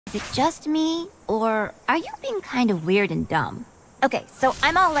Is it just me, or are you being kind of weird and dumb? Okay, so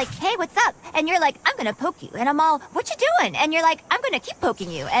I'm all like, hey, what's up? And you're like, I'm gonna poke you. And I'm all, what you doing? And you're like, I'm gonna keep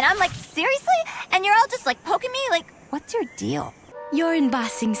poking you. And I'm like, seriously? And you're all just like poking me? Like, what's your deal? You're in Ba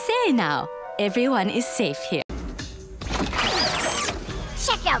Sing Se now. Everyone is safe here.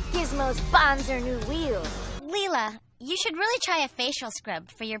 Check out Gizmo's Bonzer new wheels. Leela, you should really try a facial scrub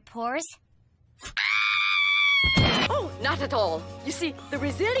for your pores. Oh, not at all. You see, the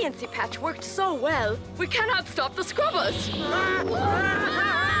resiliency patch worked so well, we cannot stop the scrubbers.